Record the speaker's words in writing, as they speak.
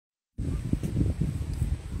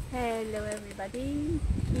Hello everybody,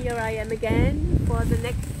 here I am again for the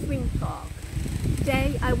next Swing Talk.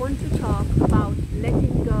 Today I want to talk about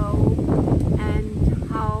letting go and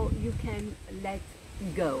how you can let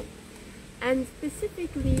go. And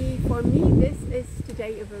specifically for me, this is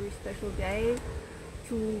today a very special day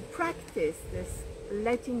to practice this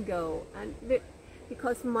letting go. And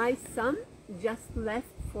because my son just left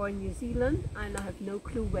for New Zealand and I have no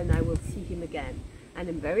clue when I will see him again. And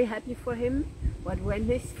I'm very happy for him, but when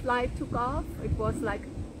his flight took off, it was like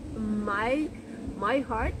my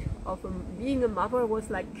heart of being a mother was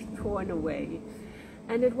like torn away.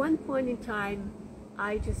 And at one point in time,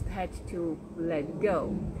 I just had to let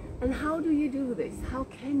go. And how do you do this? How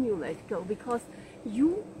can you let go? Because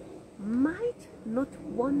you might not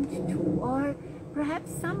want to, or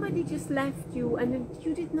perhaps somebody just left you and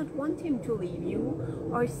you did not want him to leave you,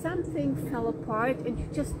 or something fell apart and you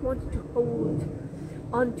just wanted to hold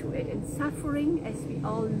onto it. And suffering, as we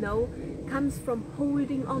all know, comes from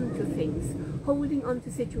holding on to things, holding on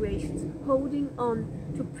to situations, holding on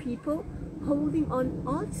to people, holding on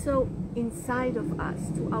also inside of us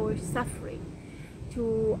to our suffering,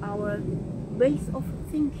 to our ways of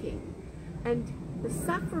thinking. And the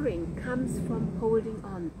suffering comes from holding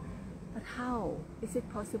on. But how is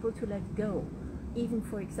it possible to let go? Even,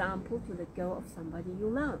 for example, to let go of somebody you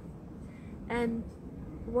love. And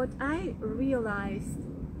what I realized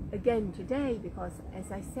again today, because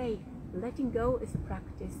as I say, letting go is a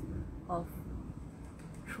practice of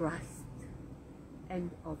trust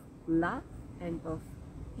and of love and of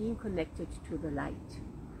being connected to the light.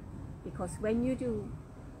 Because when you do,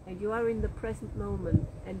 and you are in the present moment,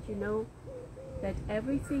 and you know that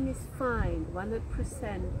everything is fine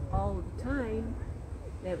 100% all the time,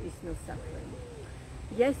 there is no suffering.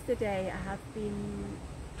 Yesterday I have been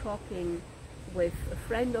talking with a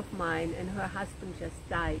friend of mine, and her husband just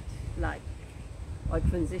died, or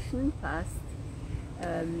transitioned, passed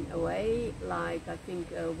away, I think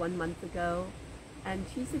 1 month ago. And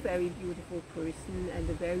she's a very beautiful person and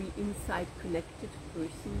a very inside connected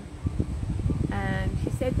person. And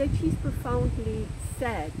she said that she's profoundly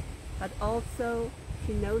sad, but also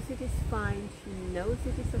she knows it is fine, she knows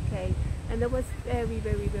it is okay. And there was very,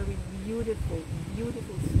 very, very beautiful,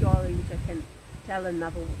 beautiful story which I can tell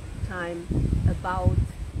another time about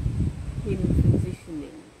him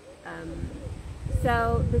transitioning.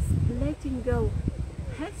 So this letting go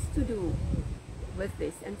has to do with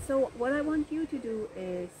this. And so what I want you to do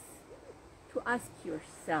is to ask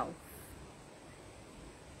yourself,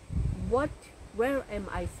 where am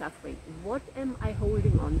I suffering? What am I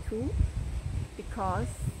holding on to? Because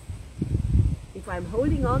if I'm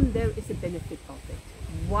holding on, there is a benefit of it.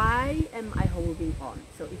 Why am I holding on?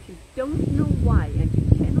 So if you don't know why and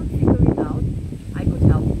you cannot figure it out, I could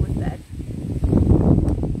help you with that.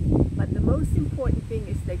 But the most important thing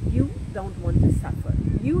is that you don't want to suffer.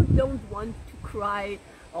 You don't want to cry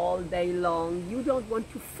all day long. You don't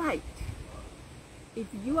want to fight. If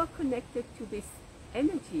you are connected to this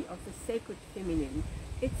energy of the sacred feminine,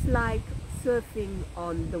 it's like surfing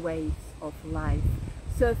on the waves of life,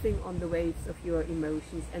 surfing on the waves of your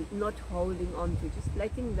emotions and not holding on to, just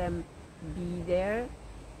letting them be there,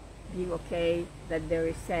 being okay, that there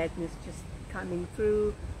is sadness just coming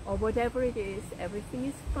through or whatever it is, everything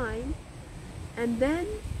is fine. And then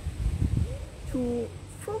to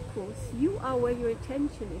focus, you are where your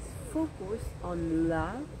attention is focused on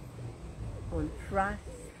love, on trust,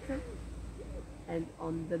 and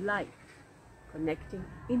on the light, connecting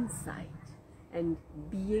inside and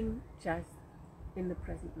being just in the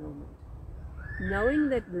present moment. Knowing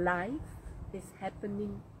that life is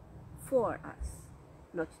happening for us,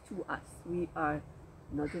 not to us. We are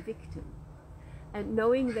not a victim. And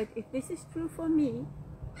knowing that if this is true for me,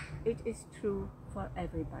 it is true for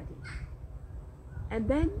everybody. And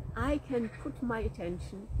then I can put my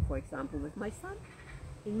attention, for example with my son,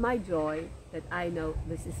 in my joy that I know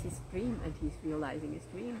this is his dream and he's realizing his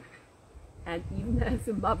dream. And even as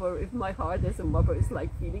a mother, if my heart as a mother is like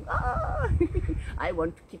feeling, I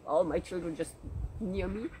want to keep all my children just near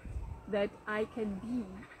me, that I can be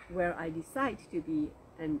where I decide to be,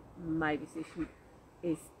 and my decision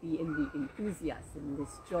is be in the enthusiasm,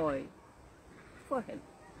 this joy for him.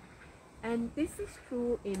 And this is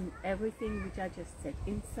true in everything which I just said,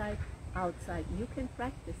 inside, outside. You can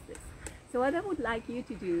practice this. So what I would like you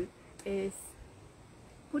to do is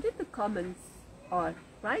put in the comments or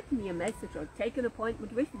write me a message or take an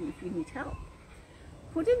appointment with me if you need help.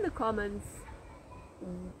 Put in the comments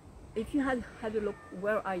if you had a look,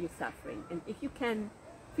 where are you suffering? And if you can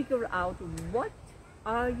figure out what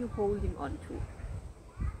are you holding on to.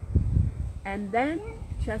 And then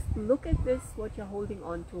just look at this, what you're holding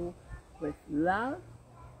on to, with love,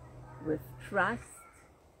 with trust,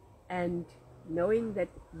 and knowing that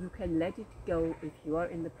you can let it go if you are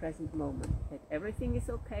in the present moment, that everything is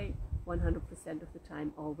okay 100% of the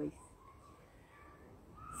time, always.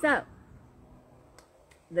 So,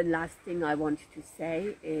 the last thing I want to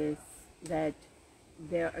say is that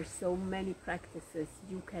there are so many practices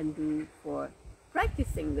you can do for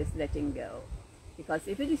practicing this letting go. Because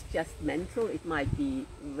if it is just mental, it might be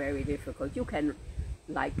very difficult. You can,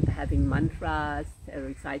 like having mantras,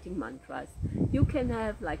 reciting mantras. You can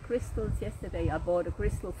have like crystals. Yesterday I bought a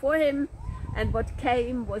crystal for him, and what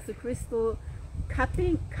came was a crystal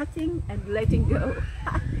cutting and letting go.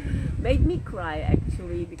 Made me cry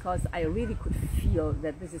actually, because I really could feel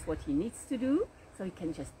that this is what he needs to do, so he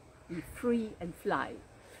can just be free and fly.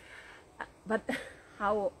 But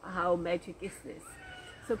how magic is this?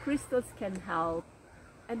 So crystals can help,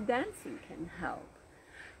 and dancing can help.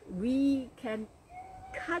 We can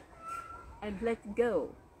cut and let go.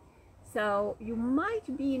 So you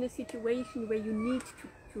might be in a situation where you need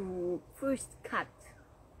to first cut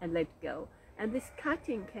and let go. And this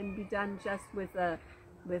cutting can be done just with a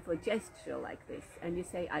gesture like this. And you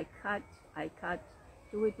say, I cut,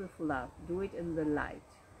 do it with love, do it in the light.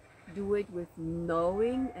 Do it with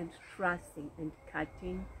knowing and trusting and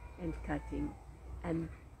cutting and cutting. And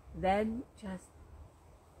then just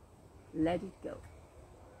let it go.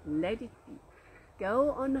 Let it be.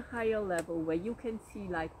 Go on a higher level where you can see,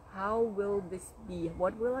 like, how will this be?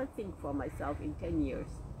 What will I think for myself in 10 years?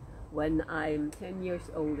 When I'm 10 years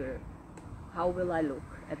older, how will I look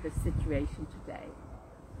at the situation today?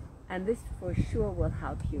 And this for sure will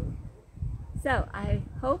help you. So I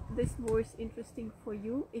hope this was interesting for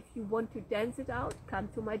you. If you want to dance it out, come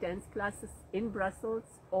to my dance classes in Brussels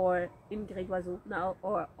or in Grégoiseau now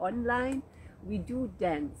or online. We do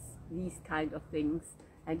dance these kind of things,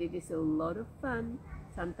 and it is a lot of fun.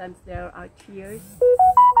 Sometimes there are tears,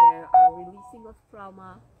 there are releasing of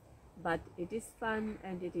trauma, but it is fun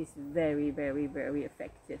and it is very, very, very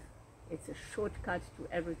effective. It's a shortcut to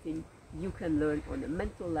everything you can learn on a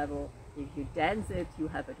mental level. If you dance it, you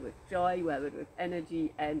have it with joy, you have it with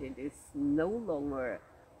energy, and it is no longer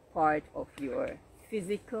part of your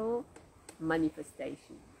physical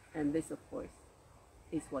manifestation. And this, of course,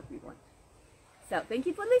 is what we want. So thank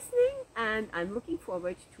you for listening, and I'm looking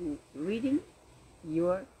forward to reading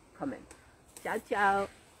your comment. Ciao,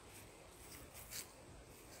 ciao.